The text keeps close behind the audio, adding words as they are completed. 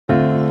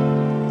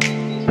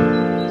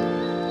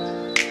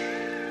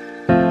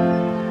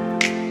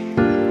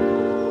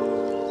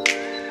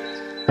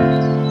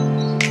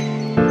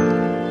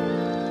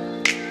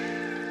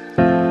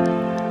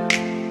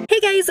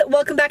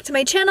welcome back to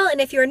my channel, and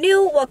if you're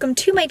new, welcome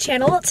to my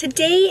channel.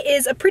 Today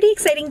is a pretty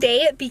exciting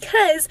day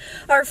because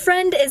our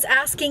friend is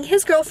asking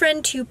his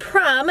girlfriend to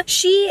prom.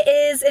 She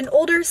is an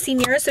older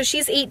senior, so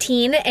she's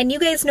 18, and you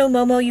guys know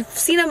Momo. You've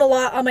seen him a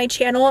lot on my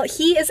channel.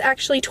 He is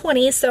actually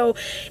 20, so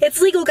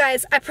it's legal,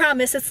 guys. I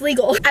promise it's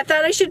legal. I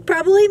thought I should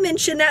probably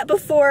mention that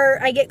before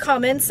I get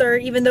comments, or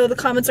even though the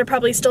comments are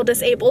probably still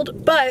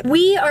disabled, but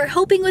we are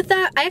helping with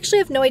that. I actually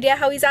have no idea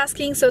how he's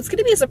asking, so it's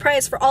gonna be a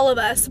surprise for all of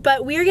us,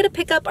 but we are gonna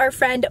pick up our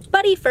friend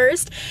Buddy first,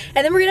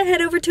 and then we're gonna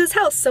head over to his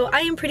house, so I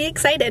am pretty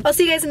excited. I'll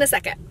see you guys in a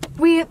second.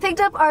 We picked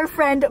up our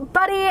friend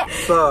Buddy,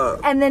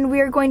 and then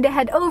we are going to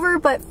head over,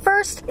 but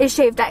first is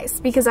shaved ice,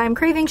 because I'm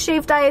craving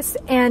shaved ice,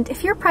 and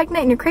if you're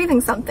pregnant and you're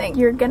craving something,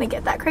 you're gonna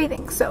get that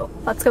craving, so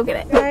let's go get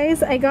it.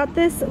 Guys, I got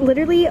this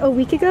literally a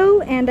week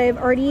ago, and I've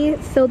already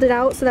filled it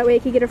out so that way I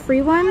could get a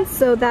free one,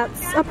 so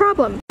that's a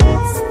problem.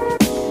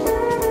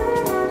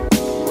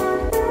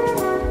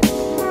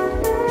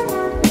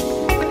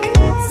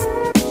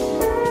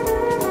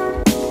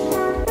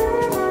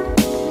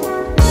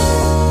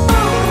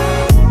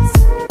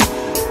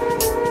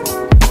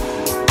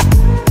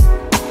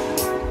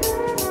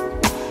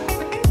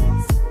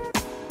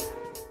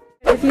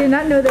 If you did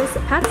not know this,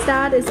 Pat's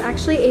dad is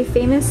actually a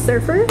famous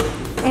surfer,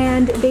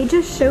 and they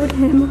just showed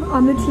him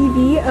on the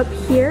TV up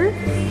here.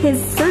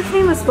 His surf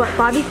name was what,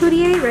 Bobby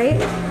Codier, right?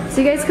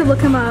 So you guys could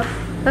look him up.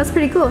 That's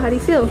pretty cool. How do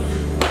you feel?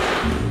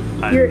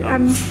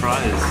 I'm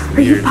surprised.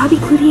 Are you Bobby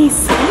Codier's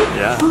son?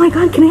 Yeah. Oh my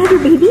god, can I have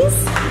your babies?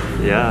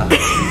 Yeah,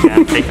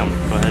 take them.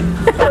 Go ahead.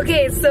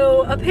 Okay,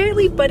 so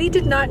apparently Buddy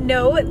did not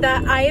know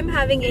that I am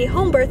having a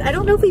home birth. I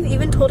don't know if we've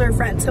even told our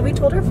friends. Have we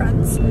told our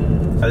friends?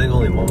 I think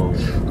only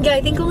Momo. Yeah,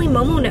 I think only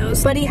Momo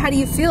knows. Buddy, how do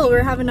you feel?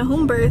 We're having a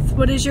home birth.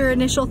 What is your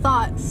initial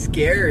thought?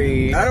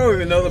 Scary. I don't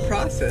even know the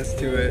process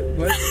to it.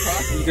 What's the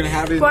process? You gonna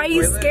have it in Why the are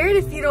you toilet? scared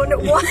if you don't know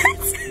what?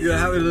 You gonna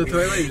have it in the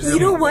toilet? You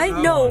know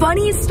what? No.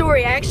 Funny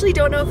story. I actually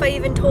don't know if I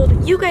even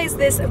told you guys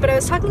this, but I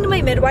was talking to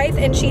my midwife,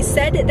 and she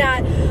said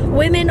that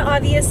women,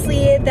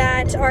 obviously,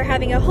 that are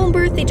having a home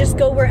birth, they just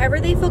go wherever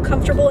they feel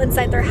comfortable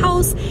inside their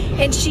house,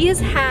 and she has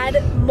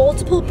had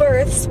multiple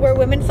births where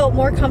women felt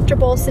more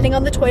comfortable sitting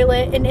on the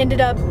toilet and ended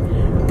up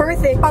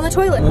birthing on the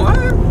toilet.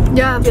 What?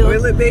 Yeah.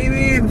 Toilet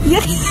baby?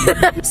 Yeah.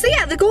 So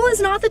yeah, the goal is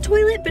not the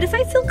toilet, but if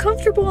I feel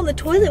comfortable on the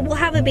toilet, we'll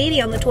have a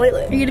baby on the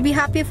toilet. Are you gonna be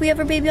happy if we have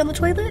a baby on the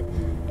toilet?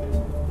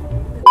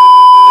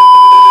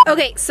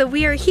 Okay, so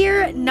we are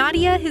here.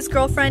 Nadia, his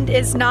girlfriend,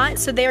 is not,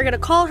 so they are gonna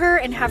call her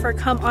and have her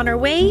come on her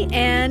way,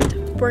 and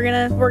we're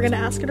gonna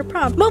ask her to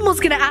prom. Momo's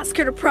gonna ask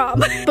her to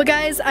prom. But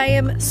guys, I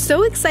am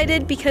so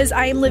excited because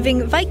I am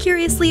living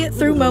vicariously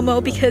through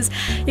Momo, because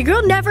your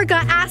girl never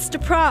got asked to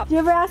prom. You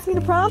never asked me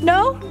to prom?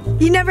 No?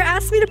 You never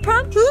asked me to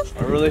prom?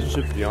 Our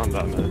relationship's beyond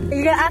that, man. Are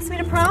you gonna ask me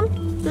to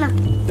prom? No.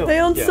 My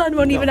own son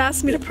won't even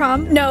ask me to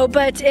prom. No,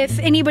 but if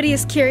anybody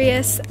is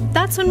curious,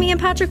 that's when me and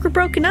Patrick were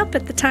broken up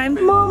at the time.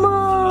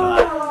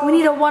 Momo! We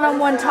need a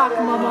one-on-one talk,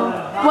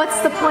 Momo. What's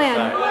the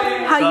plan?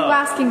 How are you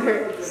asking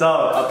her?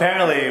 So,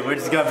 apparently, we're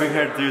just gonna bring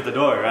her through the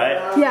door,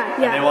 right? Yeah.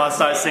 And they wanna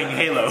start singing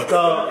Halo.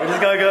 So, we're just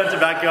gonna go into the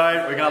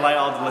backyard, we're gonna light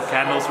all the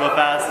candles real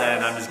fast,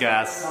 and I'm just gonna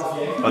ask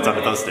what's on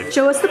the poster.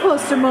 Show us the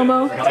poster,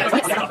 Momo. Oh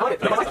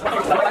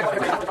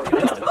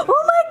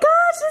my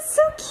gosh, it's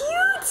so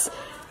cute!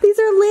 These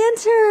are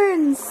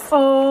lanterns!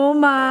 Oh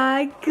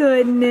my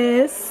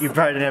goodness. You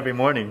brighten every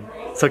morning,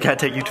 so can I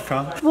take you to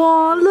prom?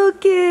 Wow,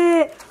 look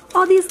it!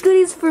 All these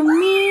goodies for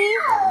me.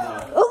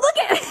 Oh, look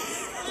it!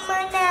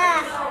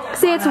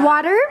 Say it's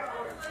water?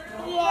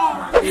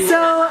 Yeah.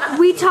 So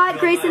we taught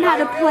Grayson how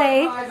to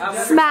play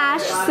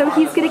Smash, so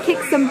he's gonna kick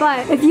some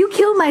butt. If you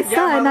kill my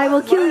son, I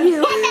will kill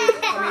you.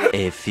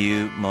 A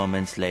few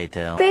moments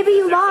later. Baby,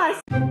 you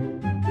lost.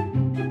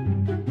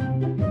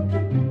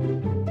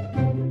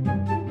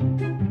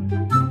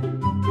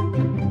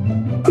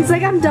 He's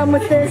like, I'm done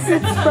with this,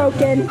 it's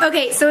broken.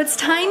 Okay, so it's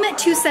time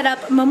to set up.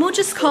 Momo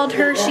just called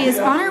her, she is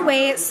on her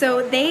way,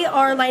 so they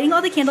are lighting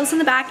all the candles in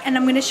the back, and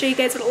I'm gonna show you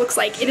guys what it looks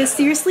like. It is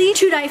seriously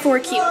to die for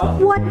cute.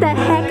 What the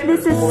heck,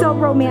 this is so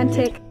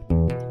romantic.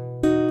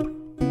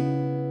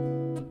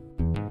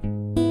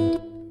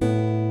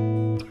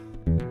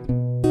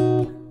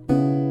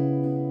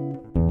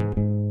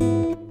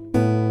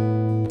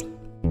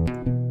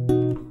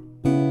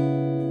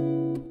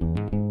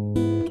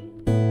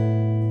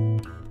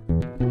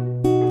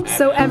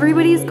 So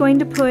everybody's going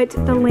to put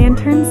the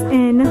lanterns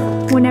in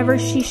whenever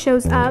she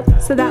shows up,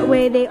 so that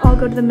way they all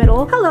go to the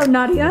middle. Hello,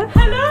 Nadia.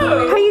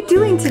 Hello. How are you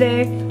doing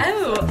today?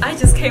 Oh, I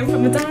just came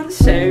from a dance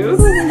show.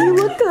 Oh, you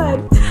look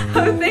good.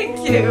 Oh,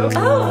 thank you.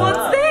 Oh,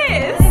 what's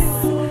this?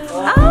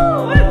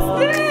 Oh, what's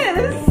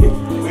this?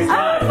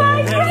 Oh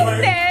my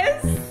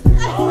goodness.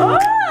 Oh.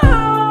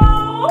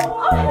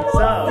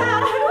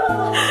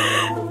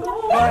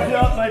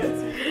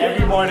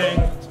 Every morning,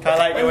 can I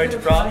light your way to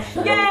prom?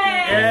 Yay.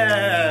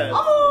 Yeah.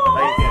 Oh.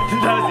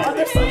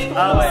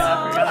 Oh wait,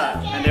 I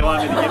forgot. And they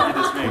wanted me to give you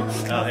this ring.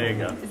 Oh, here you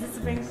go. Is this a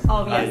ring?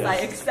 Oh yes, yes. I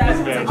accept.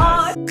 It's very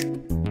nice.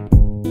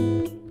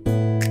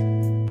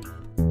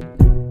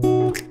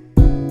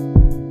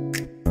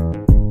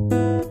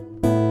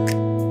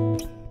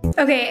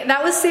 Okay,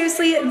 that was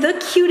seriously the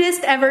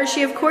cutest ever.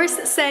 She of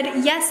course said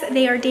yes,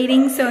 they are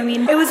dating, so I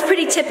mean, it was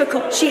pretty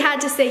typical. She had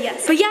to say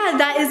yes. But yeah,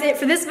 that is it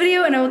for this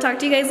video, and I will talk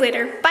to you guys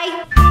later.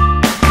 Bye!